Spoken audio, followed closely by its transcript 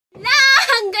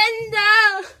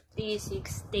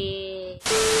60.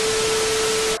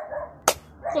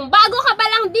 Kung bago ka pa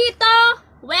lang dito,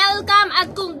 welcome.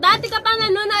 At kung dati ka pang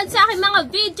nanonood sa aking mga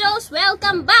videos,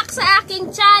 welcome back sa aking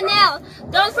channel.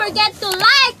 Don't forget to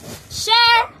like,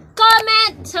 share,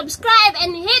 comment, subscribe,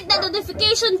 and hit the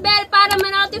notification bell para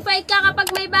ma-notify ka kapag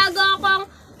may bago akong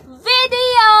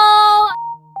video.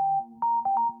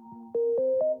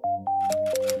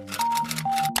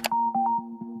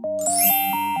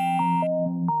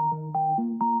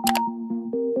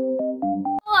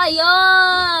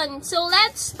 Ayun. So,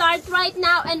 let's start right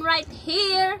now and right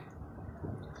here.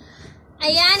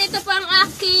 Ayan, ito po ang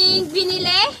aking binili.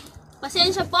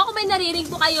 Pasensya po kung may naririnig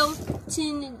po kayong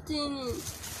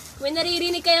may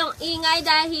naririnig kayong ingay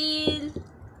dahil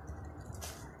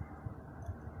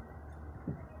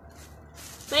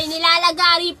may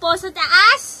nilalagari po sa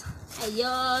taas.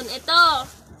 Ayun, ito.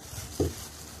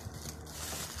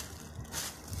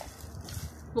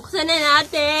 Buksan na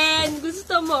natin.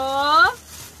 Gusto mo?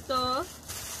 Ito.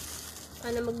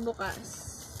 Paano magbukas?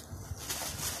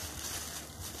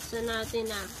 Buksan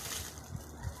natin na.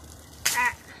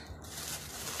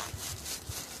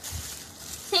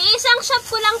 Sa isang shop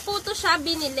ko lang po ito siya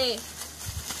binili.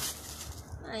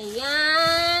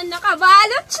 Ayan.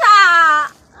 Nakabalot siya.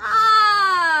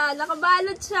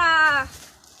 Nakabalot siya.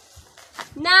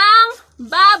 Ng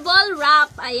bubble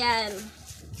wrap. Ayan.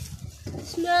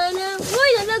 Uy,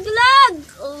 nalaglag!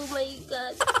 Oh my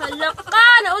God. Halaka!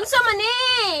 Naunsa man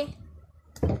eh!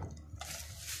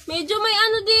 Medyo may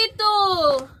ano dito.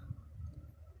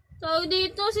 Tawag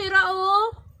dito, sira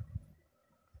oh.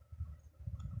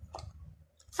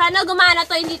 Sana gumana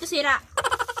to, hindi to sira.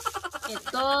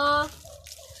 Ito.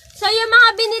 So, yung mga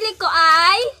binili ko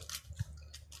ay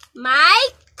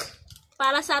mic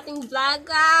para sa ating vlog.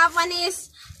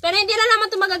 Panis. Pero hindi na naman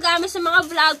ito magagamit sa mga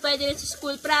vlog. Pwede rin sa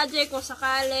school project kung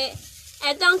sakali.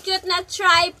 Ito ang cute na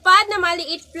tripod na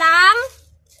maliit lang.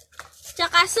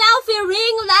 Tsaka selfie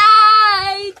ring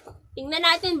light. Tingnan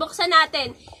natin, buksan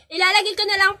natin. Ilalagay ko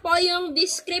na lang po yung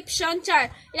description chart.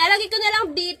 Ilalagay ko na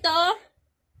lang dito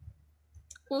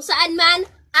kung saan man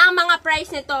ang mga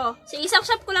price nito. Sa isang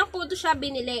shop ko lang po ito siya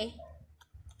binili.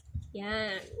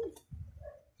 Yan.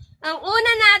 Ang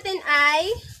una natin ay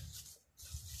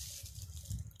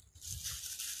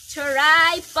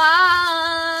tripod.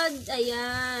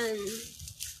 Ayan.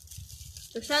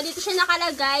 So, dito siya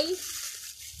nakalagay.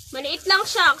 Maliit lang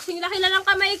siya. Kasing laki lang ang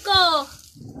kamay ko.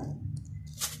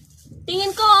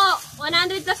 Tingin ko,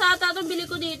 100 plus ata itong bili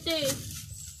ko dito eh.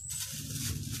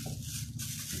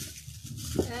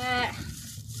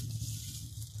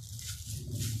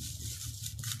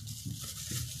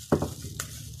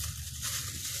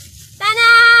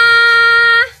 Tada!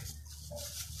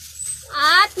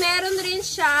 At meron rin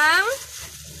siyang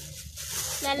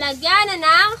lalagyan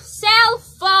ng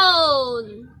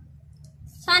cellphone.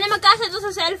 Sana magkasa ito sa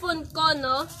cellphone ko,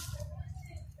 no?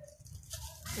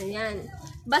 Ayan.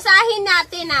 Basahin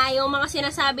natin yung mga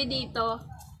sinasabi dito.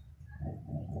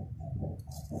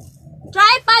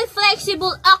 Tripod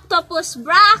flexible octopus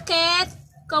bracket.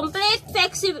 Complete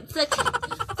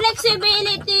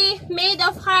flexibility made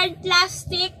of hard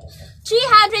plastic.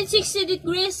 360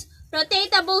 degrees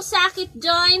rotatable socket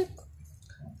joint,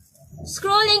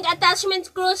 scrolling attachment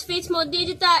screws, fits mode,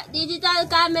 digital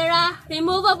camera,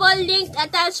 removable linked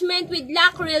attachment with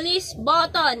lock release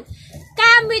button.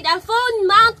 Come with a phone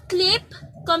mount clip,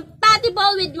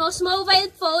 compatible with most mobile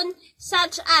phone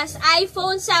such as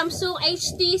iPhone, Samsung,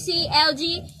 HTC,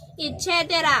 LG,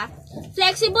 etc.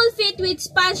 Flexible fit with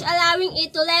sponge allowing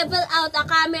it to level out a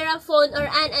camera, phone, or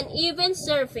an uneven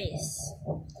surface.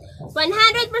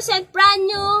 100% brand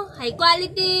new, high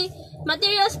quality,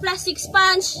 materials plastic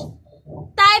sponge,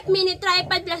 type mini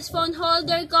tripod plus phone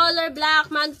holder, color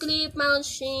black, mag clip, mount,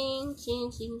 shing.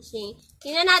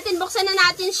 Tingnan natin, buksan na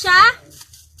natin siya.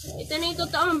 Ito na yung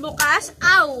totoong bukas.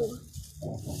 Ow!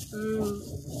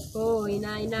 Oh,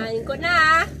 hinahin ko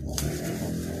na.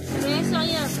 Okay, so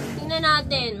yan. Tingnan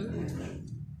natin.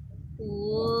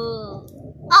 Oh,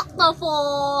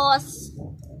 octopus!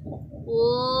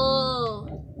 Oh!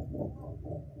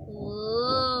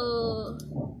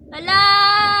 Hala!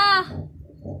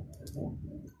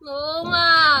 Oo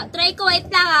nga. Try ko, wait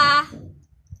lang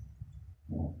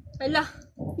Hala.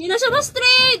 Hindi na siya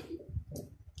ma-straight.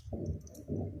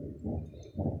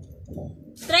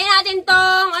 Try natin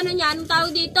tong, anong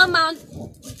tawag dito? Mount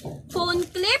phone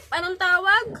clip? Anong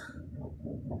tawag?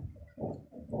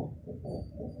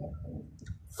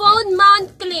 Phone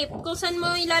mount clip. Kung saan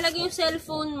mo ilalagay yung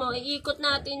cellphone mo, iikot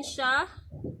natin siya.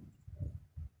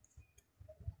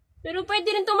 Pero pwede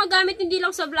rin itong magamit hindi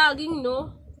lang sa vlogging,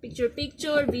 no?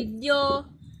 Picture, video,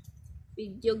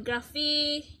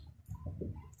 videography.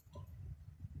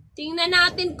 Tingnan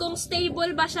natin kung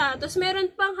stable ba siya. Tapos meron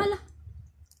pang, hala.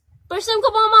 First time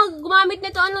ko pa gumamit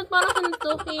nito. Ano, parang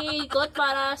ito, kikot,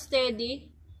 para steady.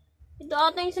 Ito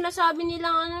ata yung sinasabi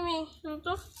nilang ano eh. Ano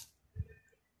to?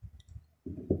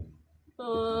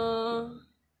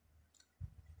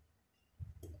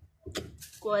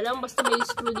 Ko alam, basta may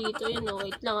screw dito. Yun, no?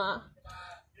 Wait lang ah.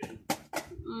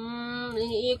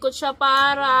 Iniikot siya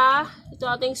para ito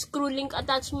ating screw link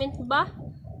attachment ba?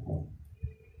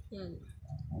 Yan.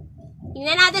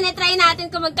 Tingnan natin, i-try natin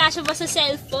kung magkasya ba sa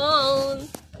cellphone.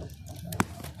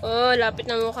 Oh, lapit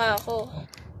na mukha ako.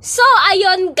 So,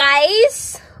 ayun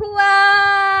guys.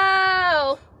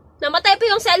 Wow! Namatay po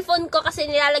yung cellphone ko kasi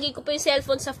nilalagay ko po yung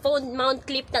cellphone sa phone mount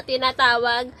clip na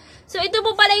tinatawag. So, ito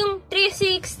po pala yung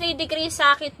 360 degree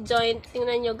socket joint.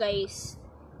 Tingnan nyo guys.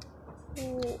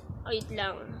 Wait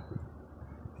lang.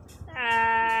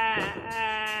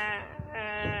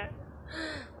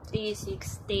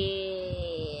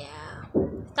 360.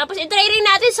 Tapos, i-try rin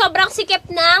natin. Sobrang sikip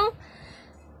ng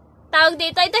tawag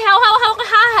dito. Ito, hawak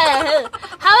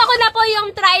ko na po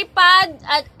yung tripod.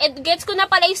 At gets ko na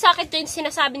pala yung socket joint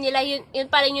sinasabi nila. Yun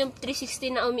pala yung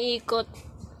 360 na umiikot.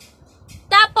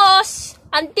 Tapos,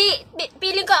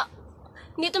 feeling ko,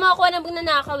 hindi ito makakuha ng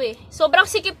magnanakaw eh. Sobrang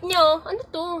sikip nyo. Ano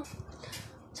to?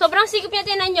 Sobrang sikip niya,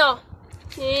 tinan nyo.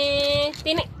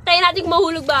 Tayo natin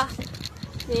mahulog ba?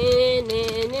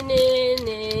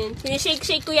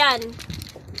 Sinishake-shake ko yan.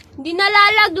 Hindi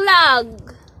nalalaglag.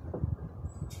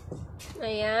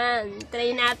 Ayan.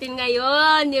 Try natin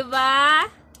ngayon, di ba?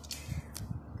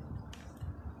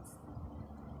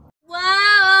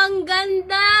 Wow, ang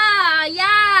ganda.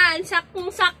 Ayan.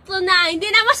 Saktong-sakto na. Hindi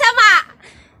na masama.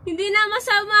 Hindi na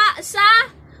masama sa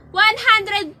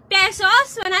 100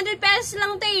 pesos. 100 pesos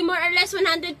lang tayo. More or less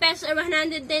 100 pesos or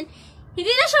 110.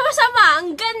 Hindi na siya masama.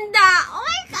 Ang ganda. Oh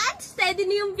my God. Steady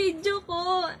na yung video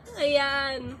ko.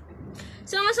 Ayan.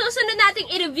 So, masusunod nating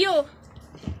i-review.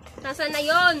 Nasaan na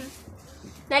yun?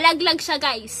 Nalaglag siya,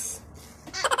 guys.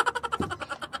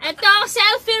 Ito,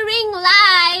 selfie ring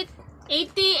light.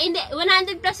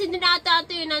 100 plus hindi na ata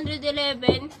ito yung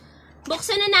 111.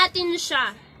 Buksan na natin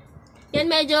siya.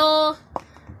 Yan, medyo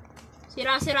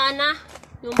sira-sira na.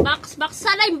 Yung box.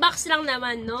 Sana yung box lang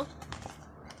naman, no?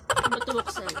 Ano ba ito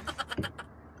buksan?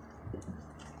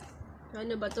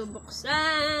 Ano ba ito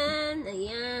buksan?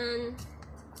 Ayan.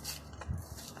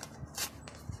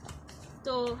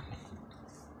 Ito.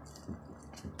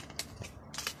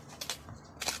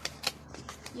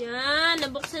 Yan.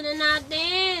 Nabuksan na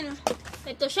natin.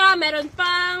 Ito siya. Meron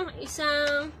pang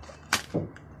isang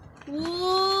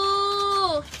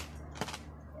woo!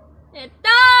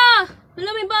 Ito! Wala,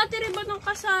 may battery ba itong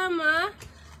kasama?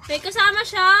 May kasama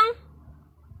siyang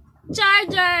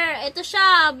charger. Ito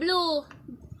siya. Blue.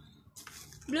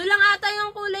 Blue lang ata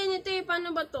yung kulay nito eh. Paano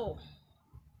ba to?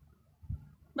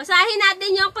 Basahin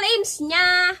natin yung claims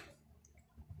niya.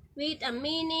 Wait a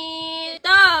minute.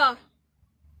 Ito.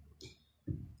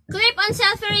 Clip-on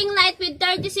selfie ring light with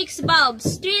 36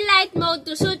 bulbs. 3 light mode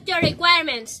to suit your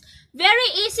requirements.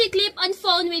 Very easy clip-on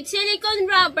phone with silicone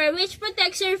rubber which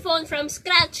protects your phone from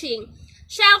scratching.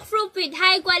 Shock-proof with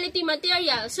high-quality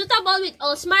material. Suitable with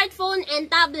all smartphone and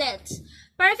tablets.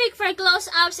 Perfect for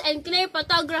close-ups and clear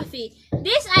photography.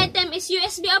 This item is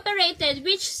USB operated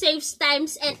which saves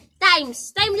time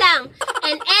lang,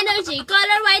 and energy.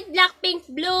 Color white, black, pink,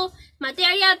 blue.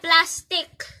 Material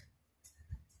plastic.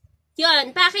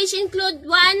 Yun. Package include 1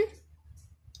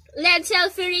 LED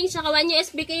selfie ring saka 1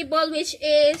 USB cable which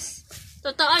is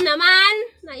totoo naman.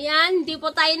 Ayan. Hindi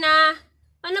po tayo na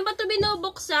paano ba ito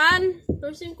binubuksan?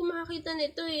 First time ko makakita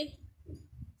nito eh.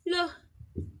 Loh.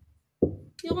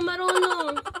 Hindi ko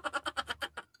marunong.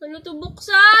 Ano ito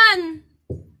buksan?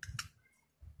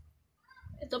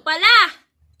 Ito pala.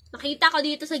 Nakita ko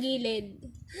dito sa gilid.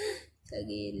 Sa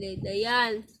gilid.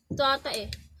 Ayan. Ito ata eh.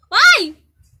 Ay!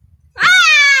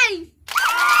 Ay!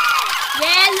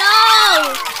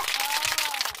 Yellow!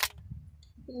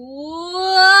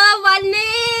 Wow!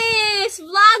 Manis!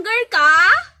 Vlogger ka?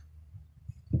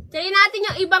 Try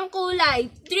natin yung ibang kulay.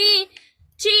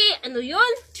 3, ano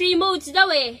yun? 3 modes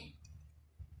daw eh.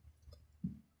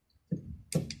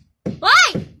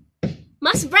 Hoy!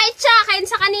 Mas bright siya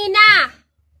kaysa sa kanina.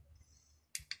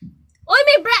 Uy,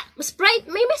 may mas bright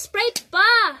pa.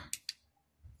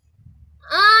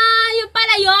 Yung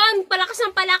pala yun. Palakas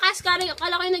ng palakas. Kala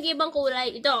ko yung nag-ibang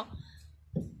kulay. Ito.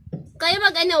 Kaya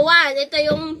mag-ano, 1. Ito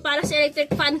yung para sa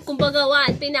electric fan, kumbaga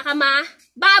 1.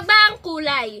 Pinaka-babang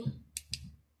kulay.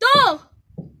 2.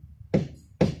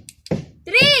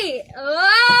 3.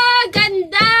 Oh,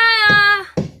 ganda.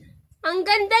 Ang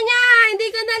ganda niya. Hindi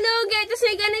ka nalugi. Tapos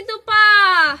may ganito pa.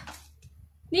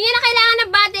 Hindi niya na kailangan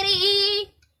ng battery.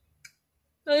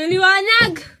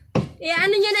 maliwanag.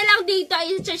 Ano nyo na lang dito,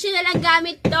 i-charge nyo na lang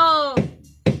gamit to.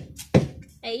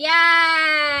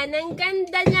 Ayan, ang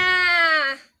ganda niya.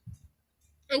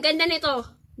 Ang ganda nito,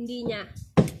 hindi niya.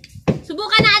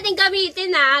 Subukan natin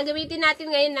gamitin ha. Gamitin natin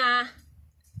ngayon ha.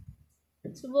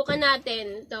 Subukan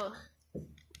natin ito.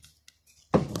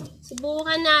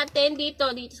 Subukan natin dito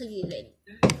sa gilid.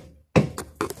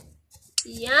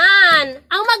 Yan.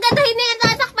 Ang maganda, hindi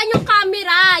natatakpan yung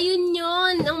camera.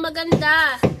 Yun. Ang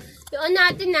maganda. Yun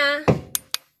natin ha.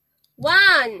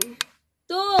 1,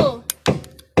 2.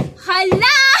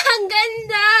 Hala! Ang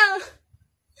ganda!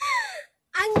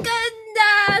 Ang ganda!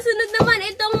 Sunod naman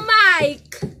itong mic.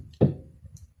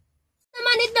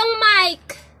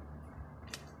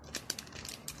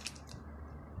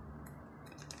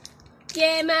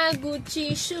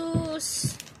 Gucci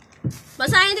shoes.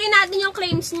 Basahin rin natin yung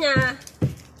claims niya.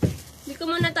 Hindi ko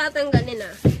muna tatanggalin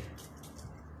ah.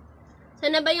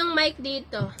 Sana ba yung mic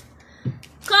dito?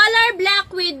 Color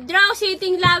black with draw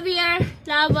seating lavalier.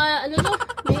 Ano to?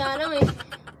 Hindi alam eh.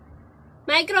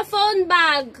 Microphone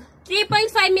bag.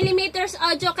 3.5mm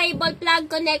audio cable plug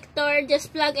connector.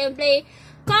 Just plug and play.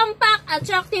 Compact,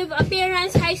 attractive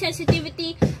appearance, high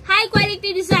sensitivity, high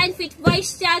quality design, fit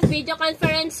voice chat, video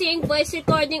conferencing, voice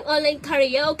recording, online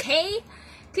karaoke.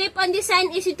 Clip-on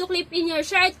design, easy to clip in your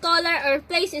shirt, collar, or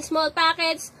place in small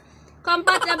packets.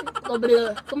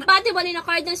 Compatible in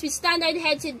accordance with standard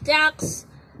headset jacks.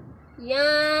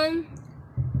 Yan.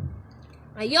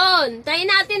 Ayun. Try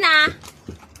natin ah.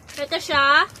 Ito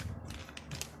siya.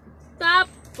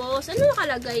 Tapos, ano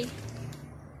nakalagay?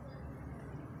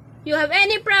 You have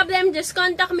any problem, just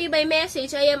contact me by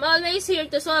message. I am always here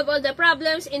to solve all the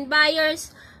problems in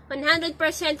buyers 100%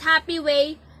 happy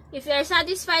way. If you are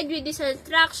satisfied with this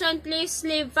instruction, please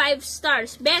leave 5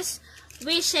 stars. Best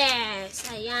wishes.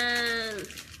 Ayan.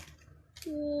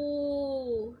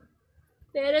 Ooh.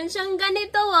 Meron siyang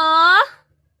ganito, oh.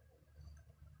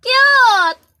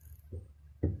 Cute!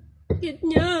 Cute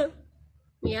niya.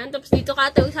 Ayan, tapos dito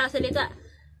ka ito sasalita.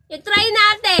 I-try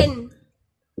natin.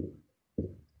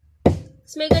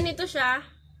 May ganito siya.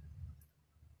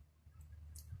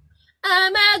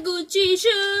 Gucci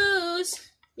shoes.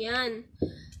 Yan.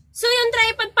 So, yung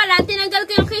tripod pala, tinanggal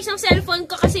ko yung case ng cellphone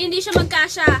ko kasi hindi siya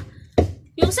magkasya.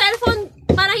 Yung cellphone,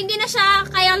 para hindi na siya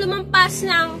kaya lumampas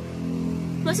ng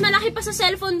mas malaki pa sa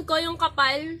cellphone ko yung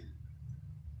kapal.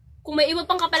 Kung may iba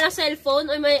pang kapal ng cellphone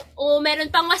o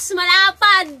meron pang mas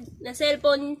malapad na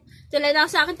cellphone, talaga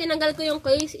sa akin, tinanggal ko yung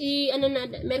case.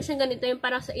 Meron siyang ganito yung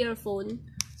para sa earphone.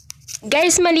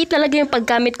 Guys, mali talaga yung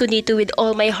paggamit ko dito with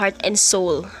all my heart and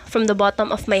soul. From the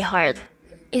bottom of my heart.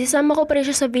 Isasama ko pa rin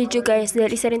siya sa video guys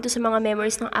dahil isa rin to sa mga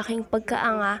memories ng aking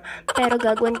pagkaanga. Pero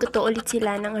gagawin ko to ulit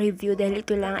sila ng review dahil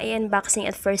ito lang ay unboxing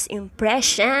at first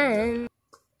impression.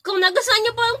 Kung nagustuhan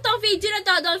niyo po itong video na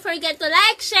to, don't forget to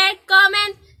like, share,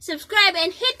 comment, subscribe,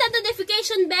 and hit the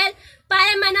notification bell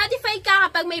para ma-notify ka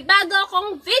kapag may bago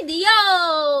akong video.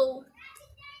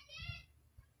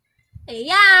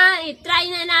 Ayan, i-try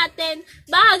na natin.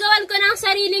 Baka gawan ko ng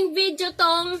sariling video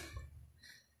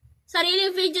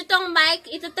tong mic.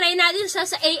 Ito-try natin sa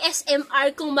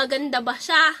ASMR kung maganda ba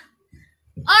siya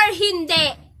or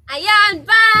hindi. Ayan,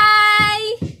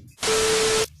 bye!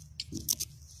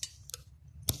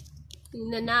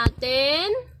 Tingnan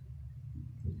natin.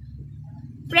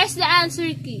 Press the answer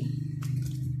key.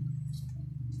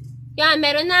 Yan,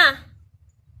 meron na.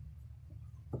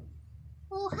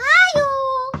 Ohio!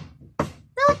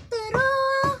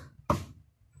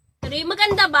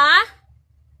 Maganda ba?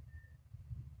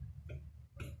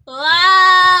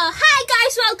 Wow! Hi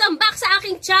guys! Welcome back sa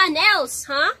aking channels!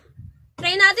 Ha?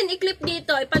 Try natin i-clip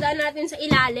dito. Ipadaan natin sa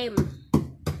ilalim.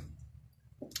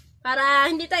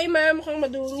 Para hindi tayo mukhang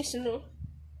madungis, no?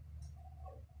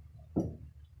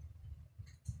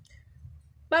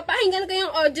 Papakinggan ko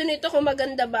yung audio nito kung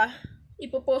maganda ba.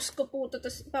 Ipopost ko po ito.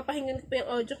 Tapos papakinggan ko pa yung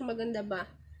audio kung maganda ba.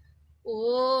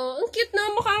 Oh, ang cute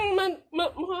na. Mukha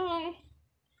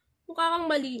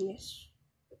kang malinis.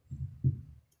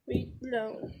 Wait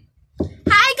lang.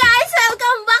 Hi guys!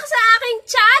 Welcome back sa aking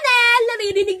channel!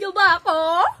 Naririnig niyo ba ako?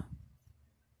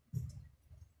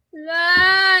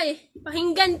 Lay!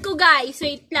 Pakinggan ko guys.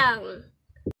 Wait lang.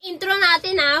 Intro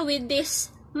natin with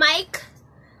this mic.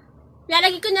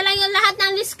 Lalagay ko na lang yung lahat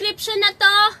ng description na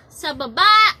to sa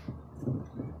baba.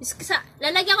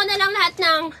 Lalagyan ko na lang lahat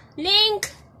ng link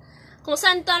kung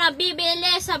saan to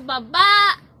nabibili sa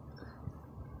baba.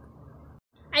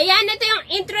 Ayan, ito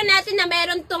yung intro natin na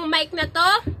meron tong mic na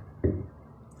to.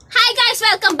 Hi guys!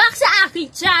 Welcome back sa aking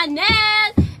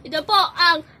channel! Ito po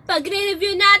ang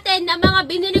pagre-review natin ng mga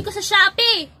binili ko sa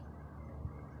Shopee.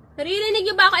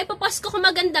 Naririnig nyo ba ako? Ipopost ko kung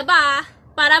maganda ba?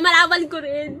 Para malaman ko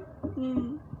rin.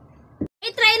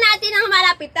 I-try natin ang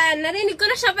malapitan. Narinig ko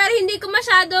na siya pero hindi ko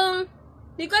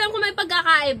alam kung may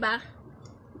pagkakaiba.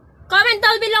 Comment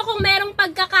down below kung merong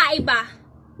pagkakaiba.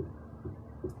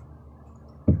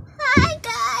 Hi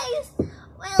guys!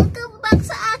 Welcome back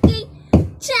sa aking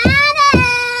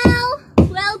channel!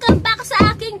 Welcome back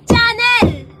sa aking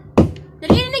channel!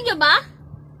 Narinig niyo ba?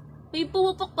 May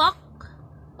pumupukpok?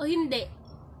 O hindi?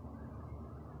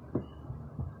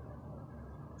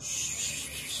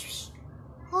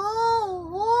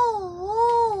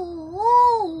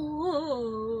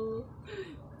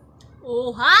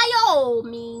 Ohayo!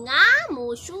 Minga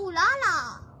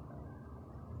musulala!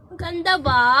 Maganda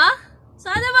ba?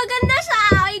 Sana maganda siya!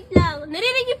 Wait lang.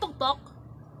 Narinig yung pukpok?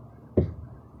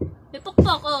 May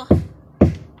pukpok, oh.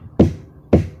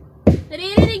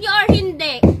 Narinig nyo or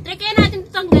hindi? Try kaya natin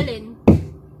ito tanggalin.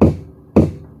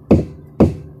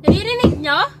 Narinig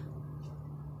nyo?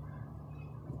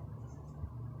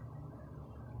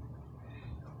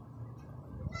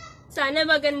 Sana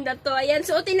maganda to. Ayan,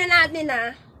 suotin na natin,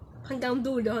 ah. Hanggang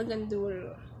dulo.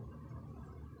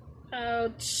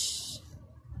 Ouch.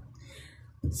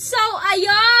 So,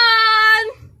 ayun!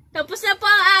 Tapos na po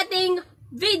ang ating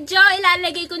video.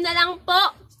 Ilalagay ko na lang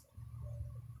po.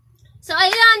 So,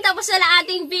 ayun. Tapos na lang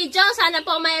ating video. Sana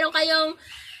po mayroon kayong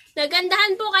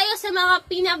nagandahan po kayo sa mga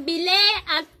pinabili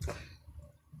at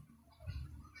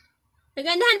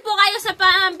nagandahan po kayo sa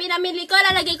pinamili ko.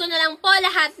 Lalagay ko na lang po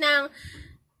lahat ng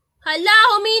hala,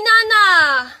 humina na!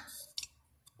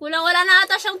 Kulang-wala na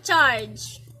ata siyang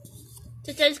charge.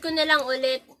 Charge ko na lang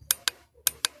ulit.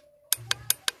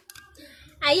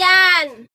 Ayan!